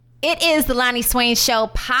It is the Loni Swain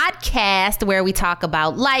Show podcast where we talk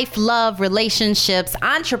about life, love, relationships,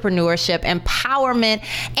 entrepreneurship, empowerment,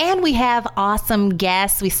 and we have awesome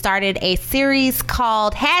guests. We started a series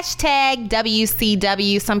called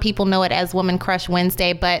 #WCW. Some people know it as Woman Crush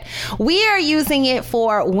Wednesday, but we are using it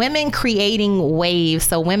for women creating waves.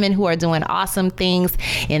 So women who are doing awesome things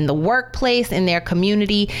in the workplace, in their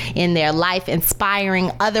community, in their life,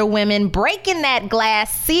 inspiring other women, breaking that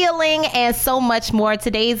glass ceiling, and so much more.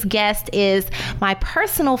 Today's guest is my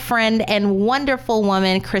personal friend and wonderful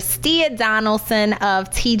woman, Chris-Tia Donaldson of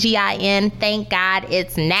TGIN. Thank God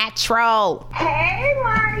it's natural. Hey,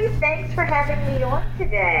 Loni. Thanks for having me on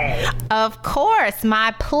today. Of course.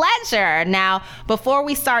 My pleasure. Now, before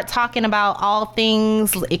we start talking about all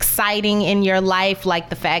things exciting in your life, like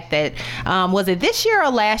the fact that, was it this year or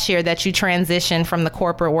last year that you transitioned from the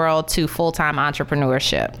corporate world to full-time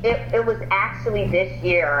entrepreneurship? It was actually this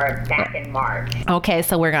year, back in March. Okay,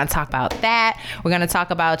 so we're going to talk about that. We're going to talk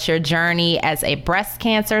about your journey as a breast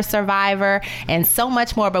cancer survivor and so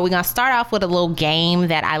much more. But we're going to start off with a little game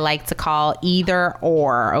that I like to call either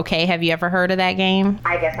or. Okay, have you ever heard of that game?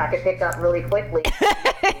 I guess I could pick up really quickly.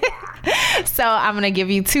 So I'm going to give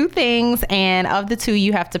you two things, and of the two,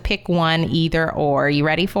 you have to pick one, either or. You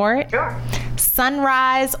ready for it? Sure.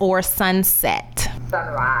 Sunrise or sunset?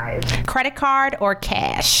 Sunrise. Credit card or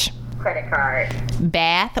cash? Credit card.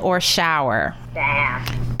 Bath or shower?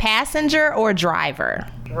 Bath. Passenger or driver?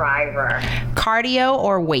 Driver. Cardio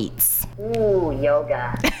or weights? Ooh,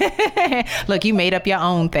 yoga. Look, you made up your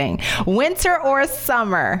own thing. Winter or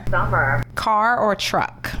summer? Summer. Car or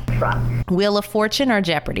truck? Truck. Wheel of Fortune or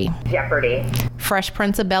Jeopardy? Jeopardy. Fresh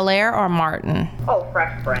Prince of Bel-Air or Martin? Oh,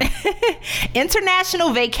 Fresh Prince.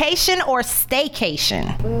 International vacation or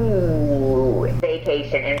staycation? Ooh,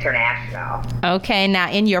 vacation international. Okay,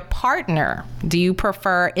 now in your partner, do you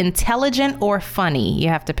prefer intelligent or funny? You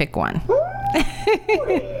have to pick one.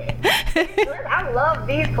 I love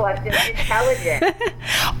these questions. Intelligent.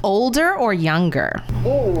 Older or younger?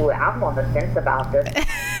 Ooh, I'm on the fence about this.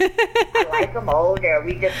 I like them older.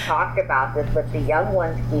 We just talked about this, but the young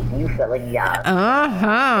ones keep you feeling young.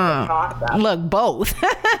 Uh-huh. Look, both.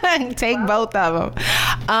 Take both of them.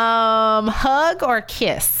 Hug or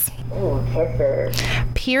kiss? Ooh, kisses.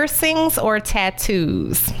 Piercings or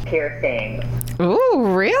tattoos? Piercings.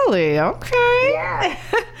 Ooh, really? Okay. Yeah.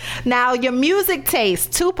 Now, your music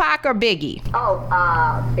taste, Tupac or Biggie? Oh,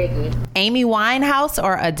 Biggie. Amy Winehouse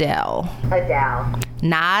or Adele? Adele.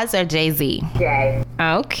 Nas or Jay-Z? Jay.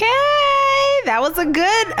 Okay, that was a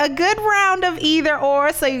good round of either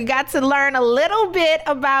or. So you got to learn a little bit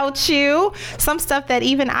about you, some stuff that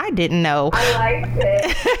even I didn't know. I liked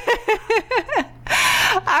it.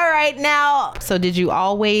 All right, now, so did you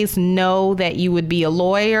always know that you would be a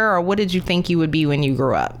lawyer, or what did you think you would be when you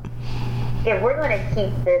grew up? If we're going to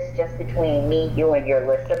keep this just between me, you, and your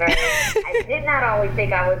listeners, I did not always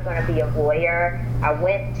think I was going to be a lawyer. I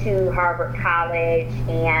went to Harvard College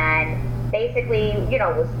and basically, it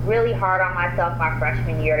was really hard on myself my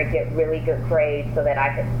freshman year to get really good grades so that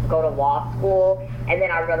I could go to law school. And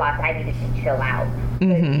then I realized I needed to chill out.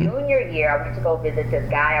 Mm-hmm. The junior year, I went to go visit this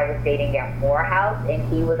guy I was dating at Morehouse, and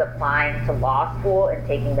he was applying to law school and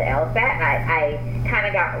taking the LSAT. And I kind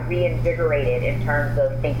of got reinvigorated in terms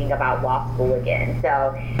of thinking about law school again.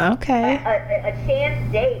 So okay, a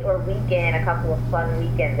chance date or weekend, a couple of fun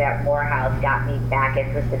weekends at Morehouse got me back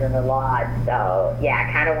interested in the law. So yeah,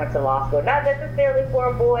 I kind of went to law school, not necessarily for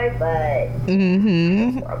a boy, but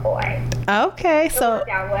for a boy. Okay, It so worked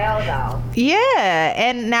out well though. Yeah,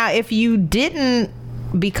 and now if you didn't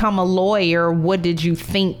become a lawyer, what did you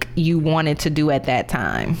think you wanted to do at that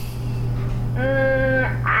time?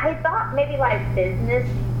 I thought maybe like business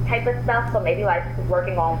type of stuff. So maybe like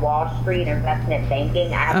working on Wall Street, investment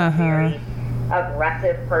banking. I have a very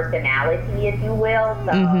aggressive personality, if you will.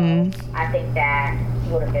 So I think that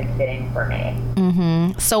would have been fitting for me.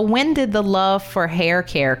 So when did the love for hair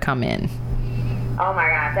care come in? Oh my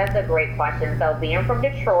gosh, that's a great question. So being from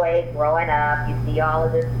Detroit, growing up, you see all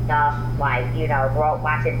of this stuff like,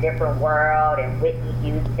 watching Different World and Whitney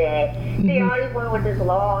Houston. See all these women with this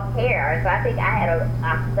long hair. So I think I had an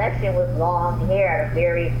obsession with long hair at a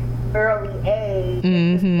very early age.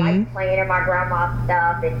 Just like playing in my grandma's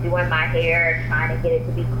stuff and doing my hair and trying to get it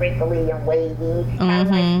to be crinkly and wavy. Kind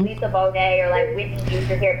of like Lisa Bonet or like Whitney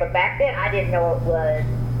Houston hair. But back then I didn't know it was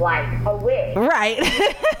like a wig. Right.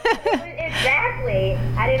 Exactly.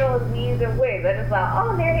 I didn't know it was weaves and wigs. I just thought,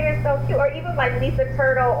 oh, their hair is so cute. Or even like Lisa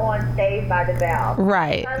Turtle on Saved by the Bell.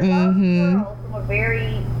 Right. I love girls from a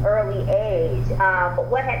very early age. But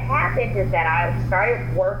what had happened is that I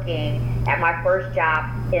started working at my first job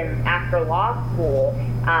after law school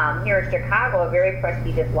here in Chicago, a very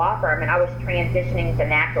prestigious law firm, and I was transitioning to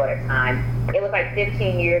natural at the time. It was like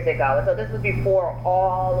 15 years ago. So this was before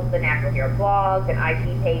all of the natural hair blogs and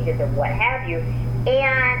IG pages and what have you.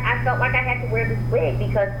 And I felt like I had to wear this wig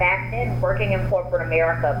because back then, working in corporate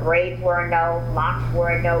America, braids were a no, locks were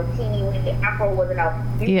a no, teeny weeny afro was a no.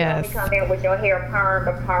 You could only come in with your hair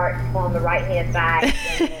permed apart on the right hand side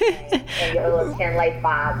and your little chin lace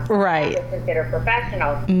bob. Right. That was considered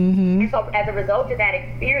professional. Mm-hmm. And so as a result of that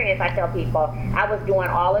experience, I tell people I was doing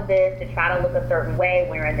all of this to try to look a certain way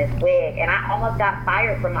wearing this wig, and I almost got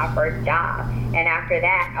fired from my first job. And after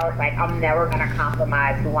that, I was like, I'm never going to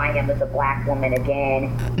compromise who I am as a black woman again.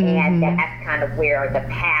 And that's kind of where the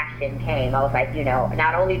passion came. I was like,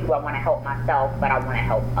 not only do I want to help myself, but I want to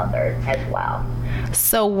help others as well.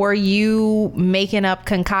 So were you making up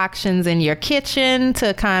concoctions in your kitchen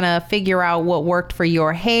to kind of figure out what worked for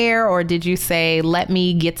your hair? Or did you say, let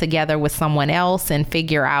me get together with someone else and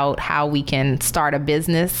figure out how we can start a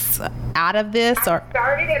business out of this? I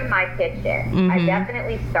started in my kitchen. I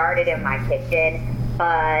definitely started in my kitchen.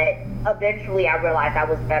 But eventually I realized I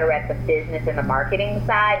was better at the business and the marketing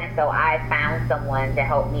side. And so I found someone to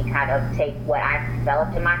help me kind of take what I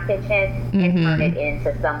developed in my kitchen and turn it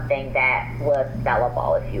into something that was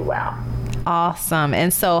sellable, if you will. Awesome.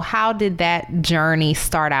 And so how did that journey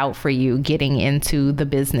start out for you, getting into the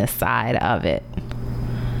business side of it?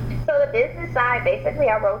 So the business side, basically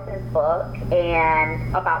I wrote this book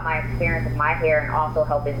and about my experience with my hair and also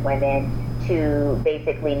helping women to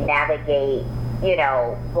basically navigate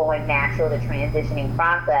going natural, the transitioning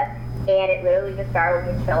process. And it literally just started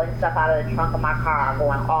with me selling stuff out of the trunk of my car,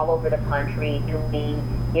 going all over the country, doing,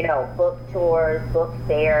 book tours, book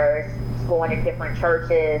fairs, going to different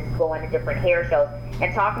churches, going to different hair shows,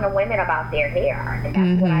 and talking to women about their hair. And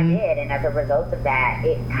that's what I did. And as a result of that,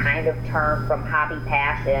 it kind of turned from hobby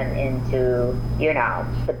passion into,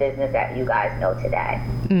 the business that you guys know today.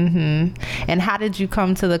 And how did you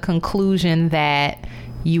come to the conclusion that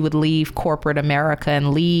you would leave corporate America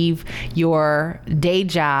and leave your day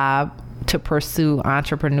job to pursue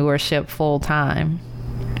entrepreneurship full time?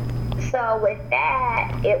 So with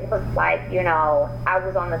that, it was like, I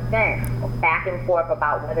was on the fence, back and forth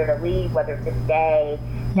about whether to leave, whether to stay,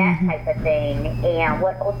 that type of thing. And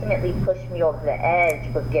what ultimately pushed me over the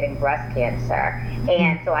edge was getting breast cancer.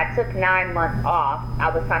 And so I took 9 months off. I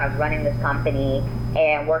was kind of running this company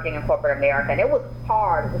and working in corporate America. And it was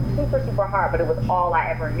hard. It was super, super hard, but it was all I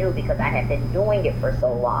ever knew because I had been doing it for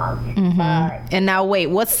so long. And now wait,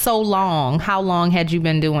 what's so long? How long had you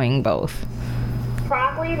been doing both?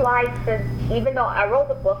 Probably even though I wrote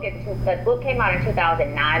the book came out in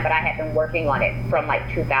 2009, but I had been working on it from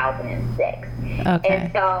 2006. Okay.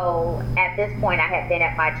 And so at this point I had been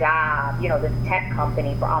at my job, this tech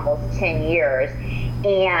company for almost 10 years.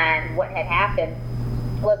 And what had happened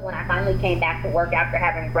was when I finally came back to work after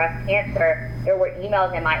having breast cancer, there were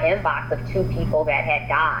emails in my inbox of 2 people that had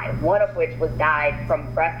died, one of which was died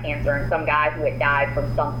from breast cancer and some guy who had died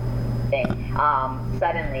from something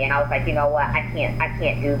suddenly. And I was like, you know what, I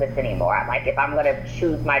can't do this anymore. I'm like, if I'm going to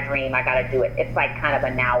choose my dream, I got to do it. It's like kind of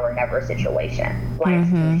a now or never situation. Life's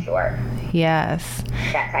too short. Yes.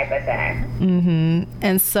 That type of thing.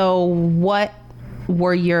 And so what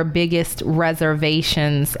were your biggest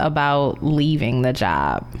reservations about leaving the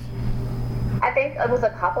job? I think it was a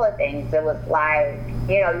couple of things. It was like,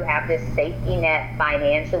 you have this safety net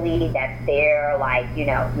financially that's there. Like, you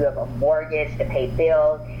have a mortgage to pay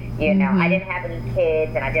bills. I didn't have any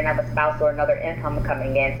kids and I didn't have a spouse or another income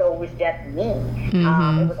coming in. So it was just me.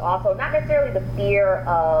 It was also not necessarily the fear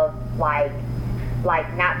of like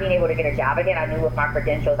not being able to get a job again. I knew with my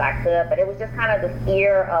credentials I could, but it was just kind of the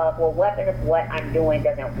fear of, well, what if what I'm doing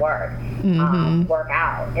doesn't work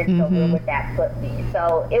out? And so where would that put me?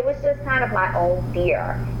 So it was just kind of my own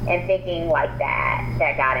fear and thinking like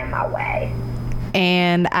that got in my way.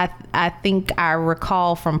 And I think I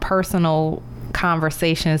recall from personal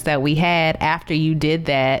conversations that we had after you did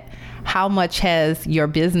that, how much has your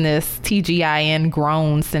business TGIN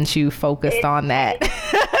grown since you focused on that?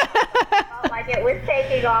 It was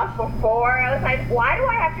taking off before. I was like, why do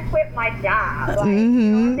I have to quit my job?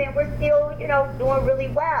 We're still, doing really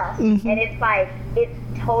well. And it's like, it's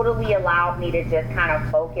totally allowed me to just kind of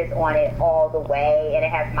focus on it all the way. And it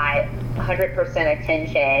has my 100%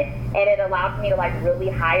 attention. And it allows me to really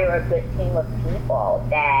hire a good team of people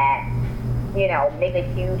that, make a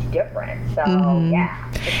huge difference. So,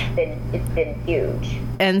 yeah. it's been huge.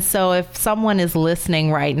 And so if someone is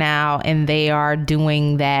listening right now and they are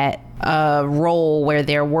doing that role where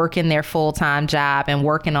they're working their full-time job and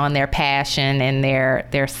working on their passion and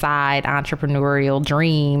their side entrepreneurial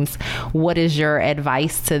dreams, what is your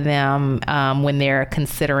advice to them when they're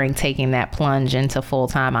considering taking that plunge into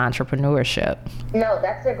full-time entrepreneurship? No,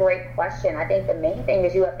 that's a great question. I think the main thing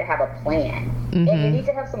is you have to have a plan. And you need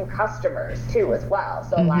to have some customers too as well.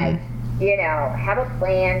 So have a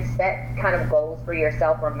plan, set kind of goals for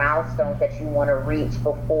yourself or milestones that you want to reach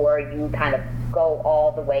before you kind of go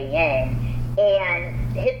all the way in,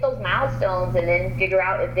 and hit those milestones and then figure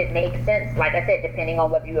out if it makes sense, like I said, depending on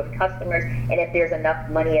whether you have customers and if there's enough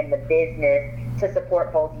money in the business to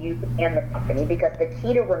support both you and the company. Because the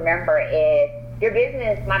key to remember is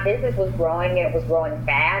my business was growing, and it was growing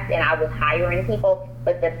fast, and I was hiring people,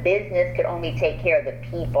 but the business could only take care of the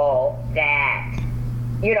people that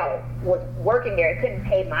was working there. It couldn't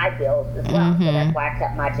pay my bills as well, so that's why I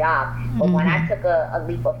kept my job. But when I took a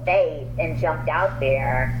leap of faith and jumped out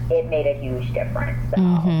there, it made a huge difference.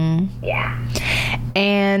 So, yeah.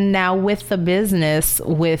 And now with the business,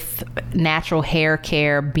 with natural hair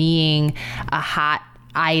care being a hot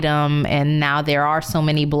item, and now there are so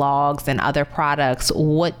many blogs and other products,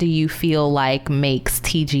 what do you feel like makes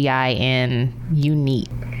TGIN unique?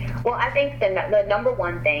 Well, I think the number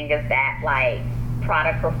one thing is that, like,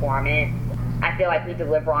 product performance. I feel like we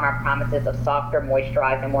deliver on our promises of softer,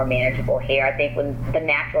 moisturized, and more manageable hair. I think when the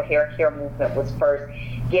natural hair care movement was first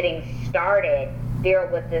getting started, there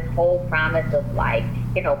was this whole promise of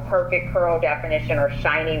perfect curl definition or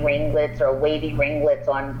shiny ringlets or wavy ringlets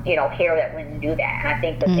on, hair that wouldn't do that. And I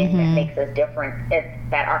think the thing that makes us different is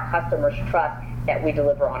that our customers trust that we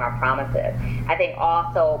deliver on our promises. I think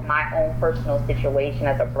also my own personal situation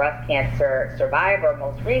as a breast cancer survivor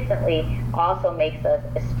most recently also makes us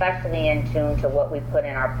especially in tune to what we put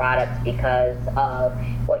in our products, because of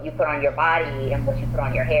what you put on your body and what you put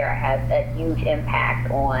on your hair has a huge impact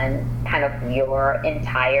on kind of your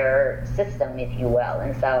entire system, if you will.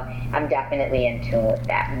 And so I'm definitely in tune with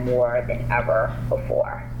that more than ever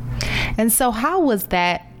before. And so how was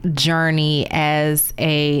that journey as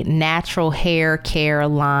a natural hair care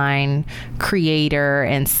line creator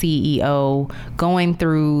and CEO, going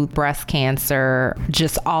through breast cancer,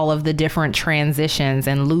 just all of the different transitions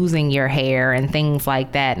and losing your hair and things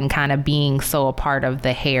like that, and kind of being so a part of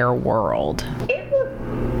the hair world? It was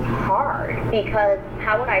hard because,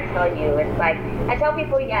 how would I tell you? It's like, I tell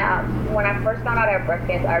people, when I first found out I had breast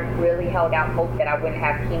cancer, I really held out hope that I wouldn't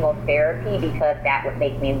have chemotherapy because that would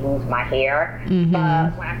make me lose my hair.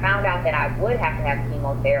 But when I found out that I would have to have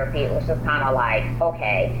chemotherapy, it was just kind of like,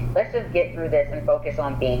 okay, let's just get through this and focus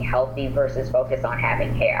on being healthy versus focus on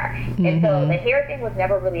having hair. And so the hair thing was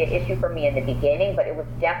never really an issue for me in the beginning, but it was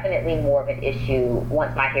definitely more of an issue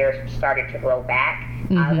once my hair started to grow back.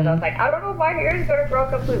 Because I was like, I don't know if my hair is going to grow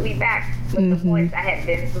completely back. But the point, I had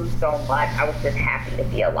been through so much, I was just happy to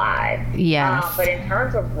be alive. Yes. But in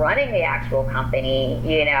terms of running the actual company,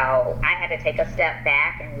 I had to take a step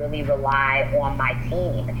back and really rely on my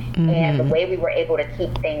team. And the way we were able to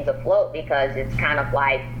keep things afloat, because it's kind of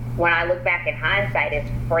like, when I look back in hindsight,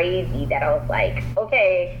 it's crazy that I was like,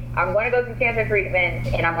 okay, I'm going to go through cancer treatment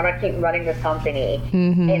and I'm going to keep running this company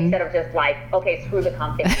instead of just like, okay, screw the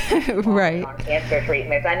company. Right. On cancer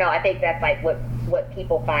treatments. I know, I think that's like what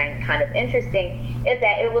people find kind of interesting is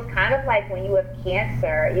that it was kind of like when you have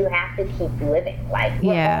cancer, you have to keep living. Like,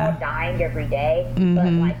 we're all dying every day,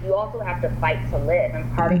 but like you also have to fight to live.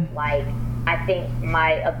 And part of like, I think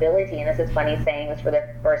my ability, and this is funny saying this for the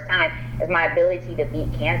first time, is my ability to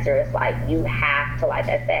beat cancer is like, you have to, like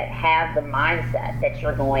I said, have the mindset that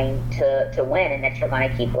you're going to win and that you're going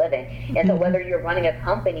to keep living. And so whether you're running a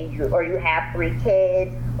company or you have 3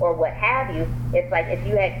 kids or what have you, it's like if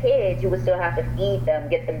you had kids, you would still have to feed them,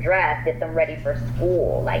 get them dressed, get them ready for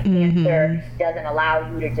school. Like cancer doesn't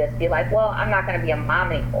allow you to just be like, well, I'm not going to be a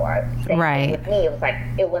mom anymore. Same thing with me. It was like,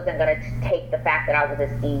 it wasn't going to take the fact that I was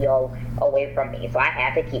a CEO away from me. So I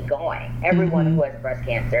had to keep going. Everyone who has breast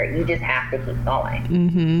cancer, you just have to keep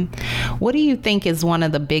going. What do you think is one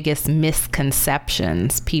of the biggest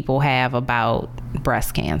misconceptions people have about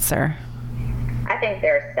breast cancer? I think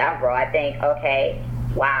there are several. I think, okay,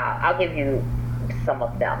 wow, I'll give you some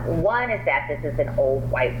of them. One is that this is an old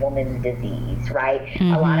white woman's disease, right?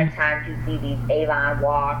 A lot of times you see these Avon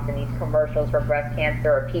walks and these commercials for breast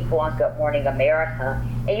cancer or people on Good Morning America,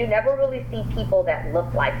 and you never really see people that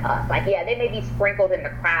look like us. Like, yeah, they may be sprinkled in the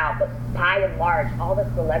crowd, but by and large, all the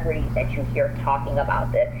celebrities that you hear talking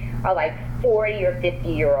about this are like 40 or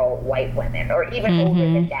 50-year-old white women, or even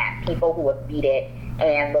older than that, people who have beat it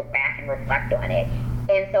and look back and reflect on it.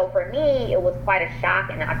 And so for me, it was quite a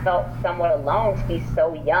shock, and I felt somewhat alone to be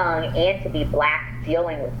so young and to be Black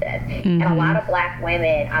dealing with this. And a lot of Black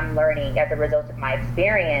women, I'm learning as a result of my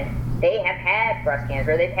experience, they have had breast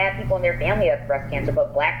cancer. They've had people in their family have breast cancer,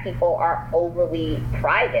 but Black people are overly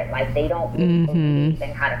private. Like, they don't really believe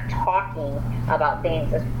in kind of talking about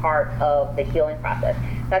things as part of the healing process.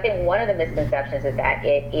 So I think one of the misconceptions is that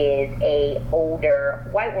it is a older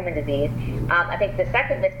white woman disease. I think the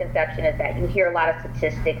second misconception is that you hear a lot of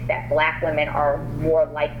statistics that Black women are more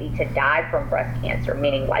likely to die from breast cancer,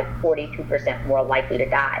 meaning like 42% more likely to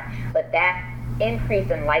die. But that increase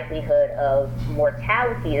in likelihood of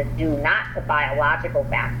mortality is due not to biological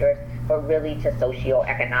factors, but really to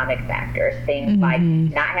socioeconomic factors. Things like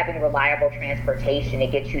not having reliable transportation to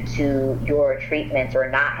get you to your treatments, or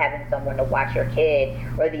not having someone to watch your kid,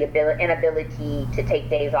 or the inability to take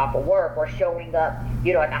days off of work, or showing up,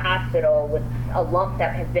 you know, at the hospital with a lump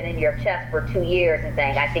that has been in your chest for 2 years and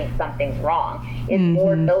saying, I think something's wrong. It's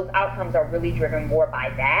more, those outcomes are really driven more by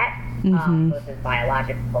that versus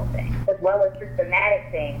biological things, as well as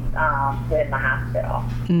systematic things within the hospital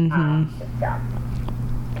system.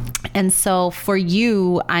 And so for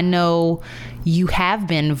you, I know you have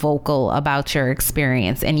been vocal about your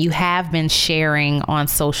experience, and you have been sharing on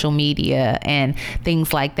social media and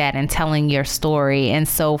things like that and telling your story. And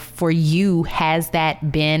so for you, has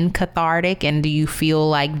that been cathartic? And do you feel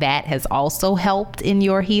like that has also helped in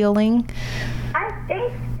your healing? I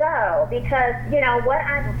think so, because, you know, what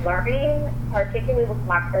I'm learning, particularly with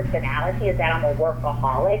my personality, is that I'm a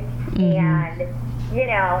workaholic. And, you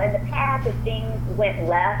know, in the past, if things went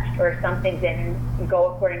left or something didn't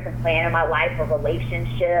go according to plan in my life, a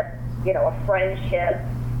relationship, you know, a friendship,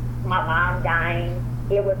 my mom dying,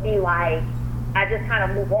 it would be like, I just kind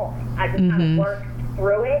of move on. I just kind of work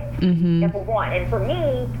through it and move on. And for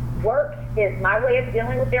me, work is my way of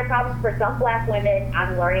dealing with their problems. For some Black women,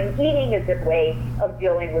 I'm learning eating is their way of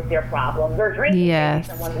dealing with their problems, or drinking is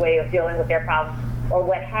someone's way of dealing with their problems, or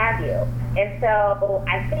what have you. And so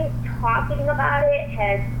I think talking about it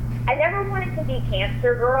has, I never wanted to be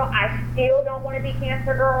cancer girl. I still don't want to be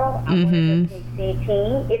cancer girl. I want to just be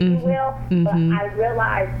CT, if you will. But I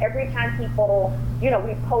realize every time people, you know,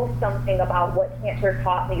 we post something about what cancer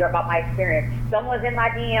taught me or about my experience, someone's in my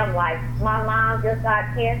DM like, my mom just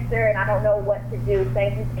got cancer and I don't know what to do.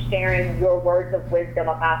 Thank you for sharing your words of wisdom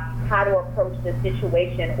about how to approach the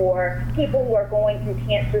situation. Or people who are going through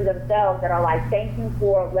cancer themselves that are like, thank you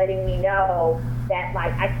for letting me know that,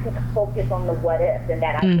 like, I can focus on the what ifs, and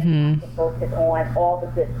that I can focus on all the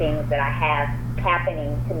good things that I have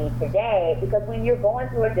happening to me today. Because when you're going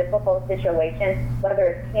through a difficult situation, whether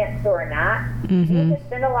it's cancer or not, you can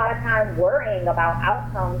spend a lot of time worrying about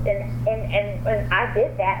outcomes, and I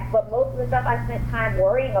did that. But most of the stuff I spent time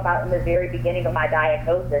worrying about in the very beginning of my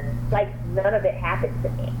diagnosis, like, none of it happened to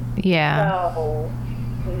me. Yeah. So,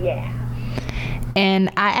 yeah. And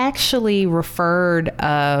I actually referred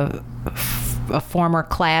a former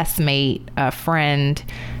classmate, a friend,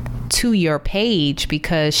 to your page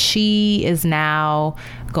because she is now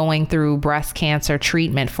going through breast cancer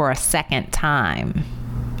treatment for a second time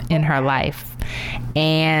in her life.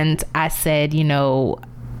 And I said, you know,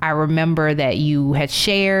 I remember that you had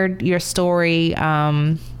shared your story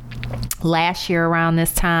last year around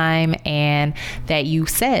this time, and that you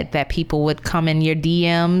said that people would come in your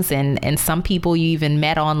DMs, and some people you even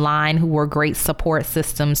met online who were great support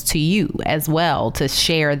systems to you as well, to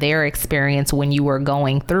share their experience when you were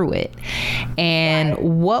going through it.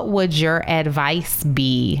 And what would your advice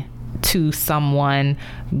be to someone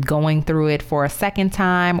going through it for a second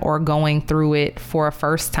time or going through it for a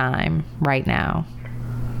first time right now?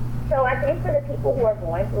 So I think for the people who are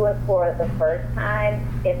going through it for the first time,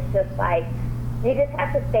 it's just like, you just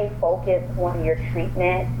have to stay focused on your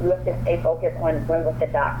treatment. You have to stay focused on doing what the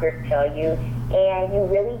doctors tell you. And you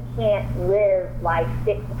really can't live like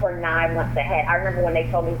 6 or 9 months ahead. I remember when they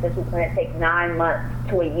told me this was going to take 9 months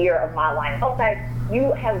to a year of my life. I was like,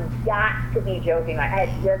 you have got to be joking. Like, I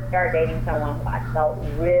had just started dating someone who I felt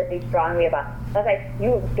really strongly about. I was like,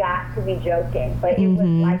 you've got to be joking. But it was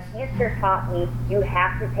like, cancer taught me you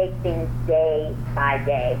have to take things day by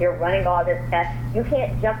day. They're running all this tests. You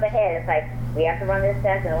can't jump ahead. It's like, we have to run this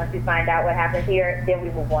test, and once we find out what happens here, then we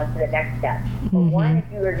move on to the next step. But one,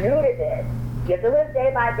 if you are new to this, you have to live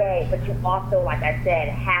day by day, but you also, like I said,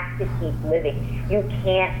 have to keep living. You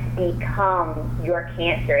can't become your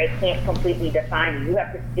cancer. It can't completely define you. You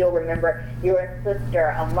have to still remember you're a sister,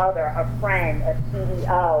 a mother, a friend, a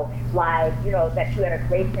CEO, like, you know, that you had a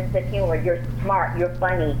great sense of humor, you're smart, you're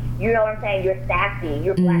funny, you know what I'm saying, you're sassy,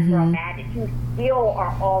 you're Black girl magic. You still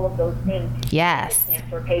are all of those things. Yes. You're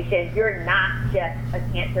a cancer patient. You're not just a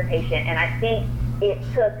cancer patient. And I think it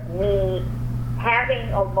took me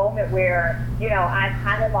having a moment where, I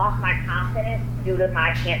kind of lost my confidence due to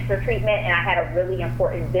my cancer treatment, and I had a really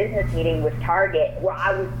important business meeting with Target where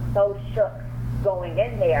I was so shook going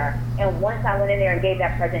in there. And once I went in there and gave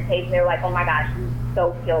that presentation, they were like, oh my gosh, you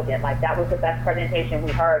so killed it. Like, that was the best presentation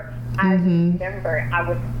we heard. I remember I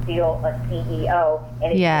was still a CEO,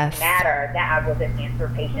 and it didn't matter that I was a cancer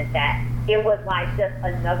patient, that it was like just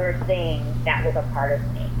another thing that was a part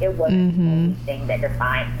of me. It wasn't the only thing that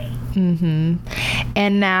defined me.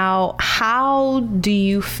 And now, how do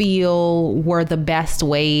you feel were the best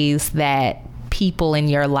ways that people in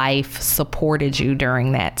your life supported you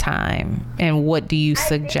during that time? And what do you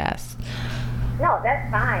suggest? No, that's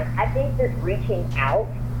fine. I think just reaching out.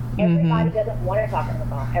 Everybody doesn't want to talk on the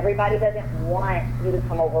phone. Everybody doesn't want you to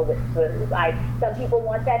come over with food. Like, some people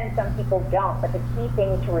want that and some people don't. But the key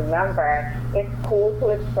thing to remember, it's cool to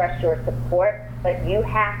express your support, but you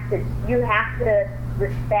have to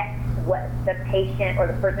respect what the patient or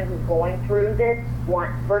the person who's going through this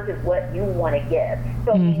wants versus what you want to give.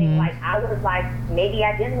 So meaning, like, I was like, maybe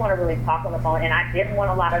I didn't want to really talk on the phone, and I didn't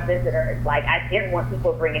want a lot of visitors. Like, I didn't want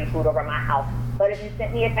people bringing food over my house. But if you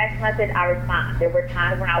sent me a text message, I respond. There were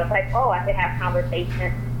times when I was like, oh, I could have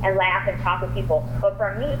conversations and laugh and talk with people. But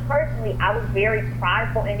for me personally, I was a very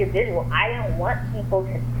prideful individual. I didn't want people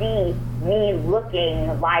to see me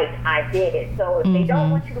looking like I did it. So if they don't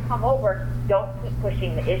want you to come over, don't keep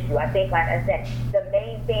pushing the issue. I think, like I said, the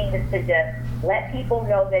main thing is to just let people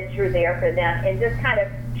know that you're there for them, and just kind of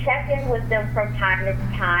check in with them from time to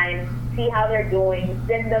time, see how they're doing,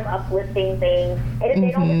 send them uplifting things. And if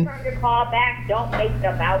they don't return your call back, don't make it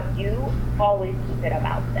about you. Always keep it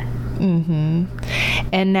about them.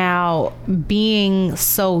 And now, being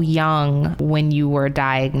so young when you were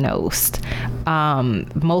diagnosed,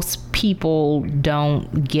 most people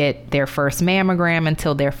don't get their first mammogram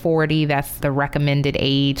until they're 40. That's the recommended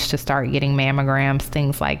age to start getting mammograms,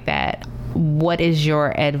 things like that. What is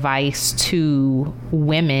your advice to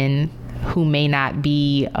women who may not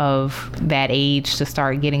be of that age to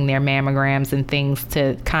start getting their mammograms and things,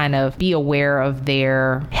 to kind of be aware of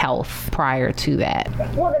their health prior to that?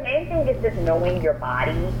 Well, the main thing is just knowing your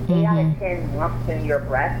body. 8 out of 10 lumps in your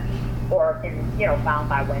breast, or found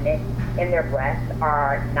by women in their breasts,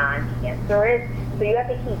 are non-cancerous. So you have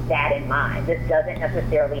to keep that in mind. This doesn't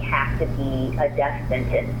necessarily have to be a death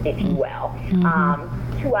sentence, if you will.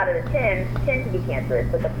 2 out of the 10 tend to be cancerous.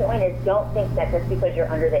 But the point is, don't think that just because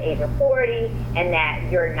you're under the age of 40 and that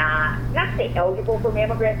you're not to say eligible for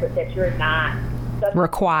mammograms, but that you're not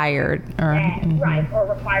required or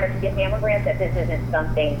required to get mammograms, that this isn't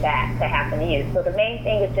something that to happen to you. So the main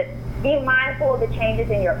thing is just be mindful of the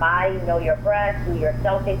changes in your body, know your breasts, do your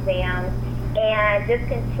self-exams, and just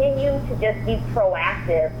continue to just be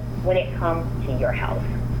proactive when it comes to your health.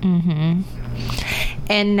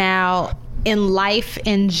 And now, in life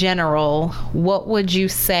in general, what would you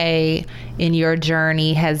say in your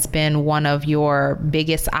journey has been one of your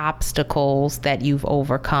biggest obstacles that you've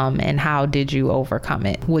overcome, and how did you overcome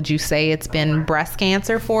it? Would you say it's been breast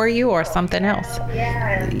cancer for you or something else?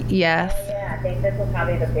 Yes. I think this was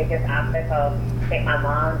probably the biggest obstacle. I think my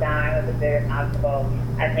mom dying was the biggest obstacle.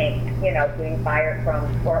 I think, getting fired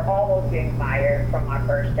from, or almost getting fired from my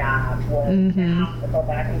first job was an obstacle,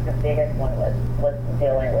 but I think the biggest one was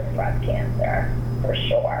dealing with breast cancer, for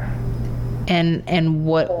sure. And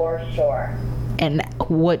what? For sure. And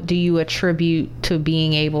what do you attribute to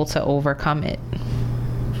being able to overcome it?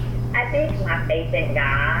 I think my faith in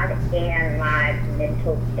God and my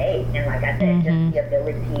mental state, and like I said, just the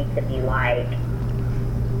ability to be like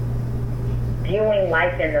viewing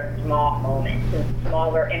life in the small moments, in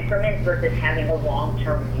smaller increments, versus having a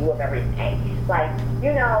long-term view of everything. Like, me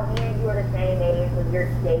and you are the same age when you're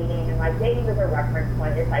dating, and like dating is a reference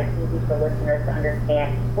point. It's like easy for listeners to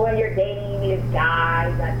understand. When you're dating, you meet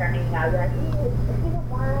guys that are hanging out, you're like, is he the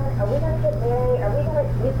one? Are we gonna get married?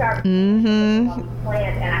 We start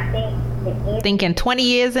plans, and I think thinking 20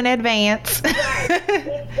 years in advance. Right,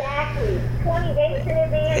 exactly. 20 days in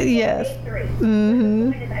advance. Yes. The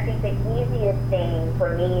point is, I think the easiest thing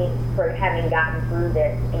for me, for having gotten through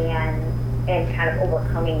this and kind of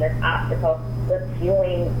overcoming this obstacle, was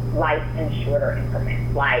viewing life in shorter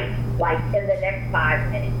increments. Like in the next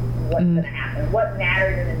 5 minutes, what's going to happen? What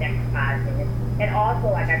matters in the next 5 minutes? And also,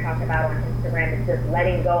 like I talked about on Instagram, it's just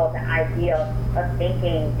letting go of the idea of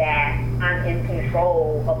thinking that I'm in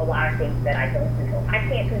control of a lot of things that I don't control. I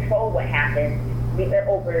can't control what happens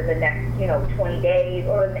over the next, 20 days,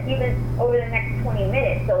 or even over the next 20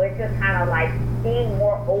 minutes. So it's just kind of like being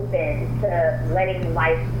more open to letting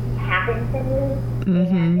life happen to me,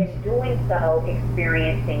 and in doing so,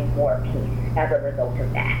 experiencing more peace as a result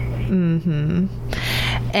of that.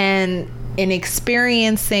 And in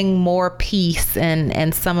experiencing more peace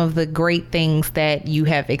and some of the great things that you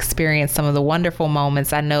have experienced, some of the wonderful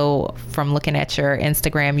moments, I know from looking at your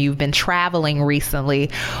Instagram, you've been traveling recently.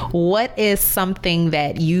 What is something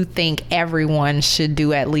that you think everyone should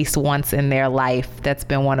do at least once in their life that's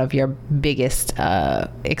been one of your biggest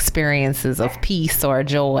experiences of peace or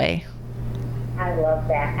joy? I love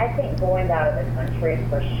that. I think going out of the country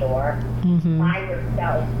for sure, by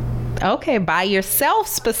yourself. Okay, by yourself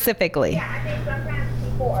specifically. Yeah, I think sometimes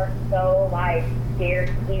people are so like scared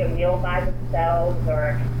to eat a meal by themselves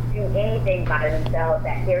or do anything by themselves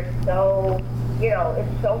that they're so,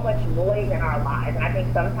 it's so much noise in our lives. And I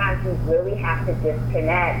think sometimes you really have to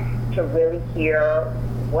disconnect to really hear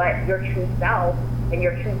what your true self and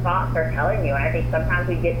your true thoughts are telling you. And I think sometimes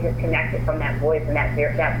we get disconnected from that voice, and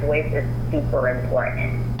that voice is super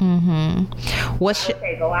important. I would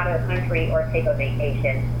say go out of the country or take a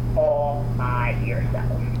vacation all by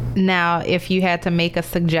yourself. Now, if you had to make a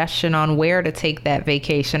suggestion on where to take that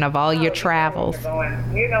vacation of all your travels.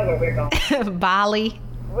 You know where we're going. Bali.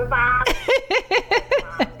 We're Bali.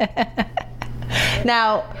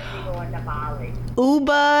 Now, we're going to Bali.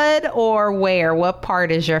 Ubud or where? What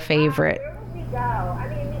part is your favorite? Where would we go? I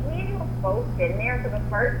mean, me and you have both been there. So the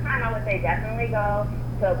first time I would say definitely go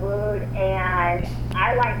to Ubud, and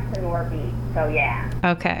I like Sonora Beach. So yeah.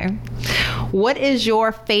 Okay. What is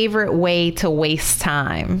your favorite way to waste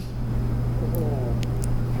time?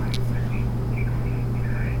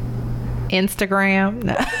 Instagram?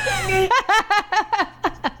 No.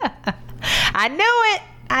 I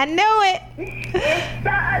knew it. It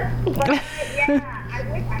does. But yeah,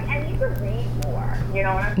 I need to read more. You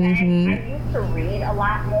know what I'm saying? I used to read a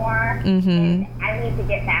lot more, and I need to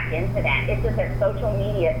get back into that. It's just that social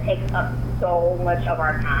media takes up so much of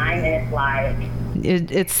our time, and it's like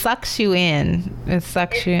it sucks you in. It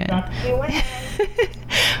sucks you in.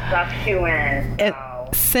 Sucks you in. So.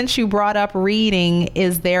 Since you brought up reading,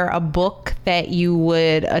 is there a book that you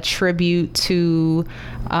would attribute to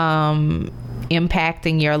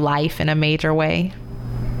impacting your life in a major way?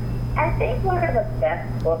 I think one of the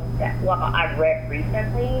best books that I've read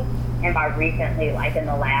recently, and by recently, like in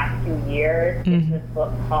the last 2 years, is this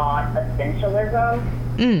book called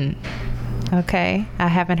Essentialism. Okay, I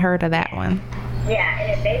haven't heard of that one. Yeah,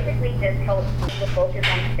 and it basically just helps people focus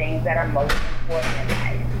on things that are most important in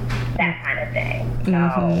life, that kind of thing. So,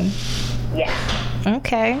 yeah.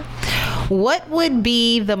 Okay. What would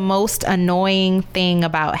be the most annoying thing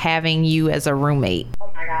about having you as a roommate?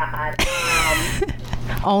 Oh my God.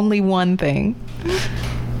 Only one thing.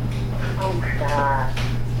 Oh my God.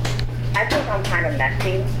 I think I'm kind of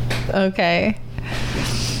messy. Okay.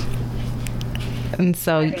 And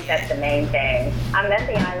so I think that's the main thing. I'm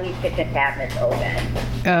messy and I leave kitchen cabinets open.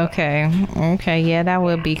 Okay. Yeah, that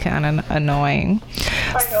would be kind of annoying.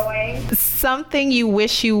 Something you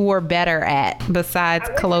wish you were better at besides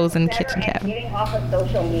closing kitchen cabinets. Getting off of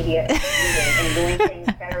social media and doing things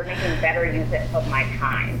better, making better use of my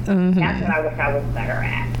time. That's what I wish I was better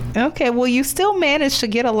at. Okay, well, you still managed to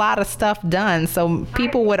get a lot of stuff done, so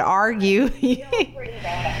people would argue. Pretty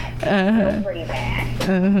bad. Pretty bad.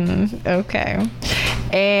 Okay.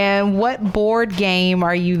 And what board game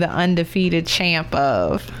are you the undefeated champ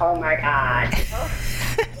of? Oh my God.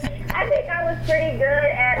 I think I was pretty good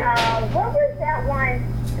at, what was that one?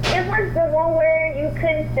 It was the one where you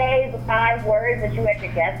couldn't say the 5 words, but you had to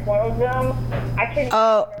guess one of them. I couldn't.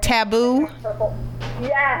 Oh, Taboo?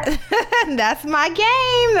 Yes. That's my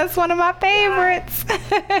game. That's one of my favorites.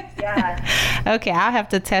 Yes. Okay, I'll have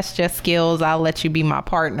to test your skills. I'll let you be my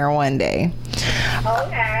partner one day.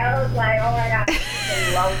 Okay, I was like, oh my God,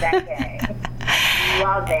 I love that game.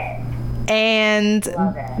 Love it. And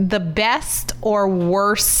the best or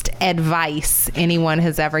worst advice anyone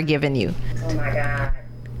has ever given you? Oh my God.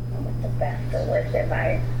 What's the best or worst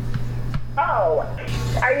advice? Oh,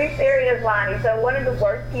 are you serious, Loni? So one of the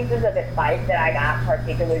worst pieces of advice that I got,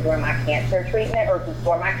 particularly during my cancer treatment or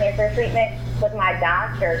before my cancer treatment, was my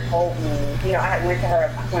doctor told me, I went to her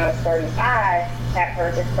when I was 35, had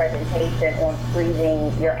heard this presentation on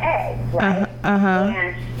freezing your eggs, right?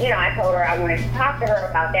 And, I told her I wanted to talk to her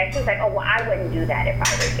about that. She was like, oh, well, I wouldn't do that if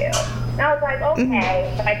I were you. And I was like,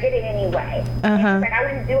 okay, but I did it anyway. And she's like, I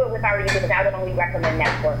wouldn't do it if I were you because I would only recommend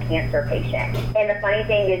that for a cancer patient. And the funny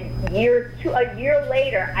thing is, a year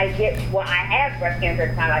later, I get, I had breast cancer at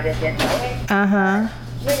the time, I just didn't know it.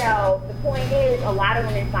 The point is, a lot of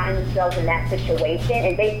women find themselves in that situation,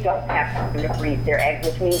 and they don't have time to freeze their eggs,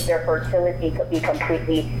 which means their fertility could be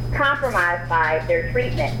completely compromised by their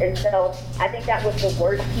treatment. And so I think that was the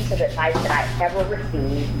worst piece of advice that I ever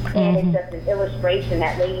received. And it's just an illustration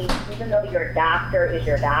that, ladies, even though your doctor is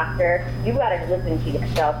your doctor, you got to listen to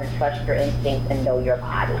yourself and trust your instincts and know your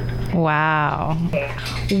body. Wow. Yeah.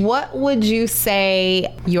 What would you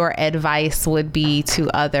say your advice would be to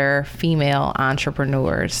other female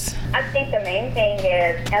entrepreneurs? I think the main thing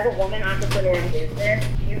is, as a woman entrepreneur in business,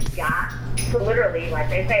 you've got to literally, like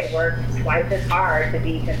they say, work twice as hard to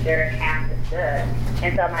be considered half as good.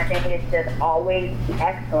 And so my thing is just always be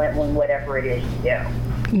excellent when whatever it is you do.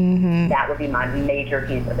 That would be my major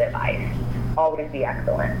piece of advice. Always be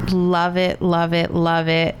excellent. Love it, love it, love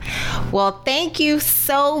it. Well, thank you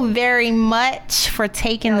so very much for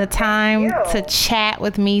taking the time to chat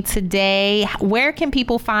with me today. Where can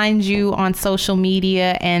people find you on social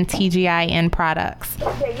media and TGIN products?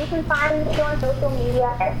 Okay, you can find me on social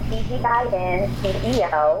media at TGIN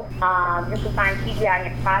CEO. You can find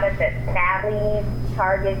TGIN products at Sally's,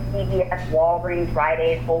 Target, CVS, Walgreens, Rite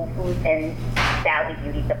Aid, Whole Foods, and Sally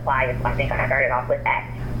Beauty Supply. I think I started off with that.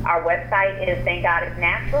 Our website is Thank God It's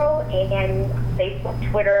Natural, and Facebook,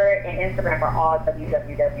 Twitter, and Instagram are all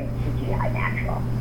www.tginatural.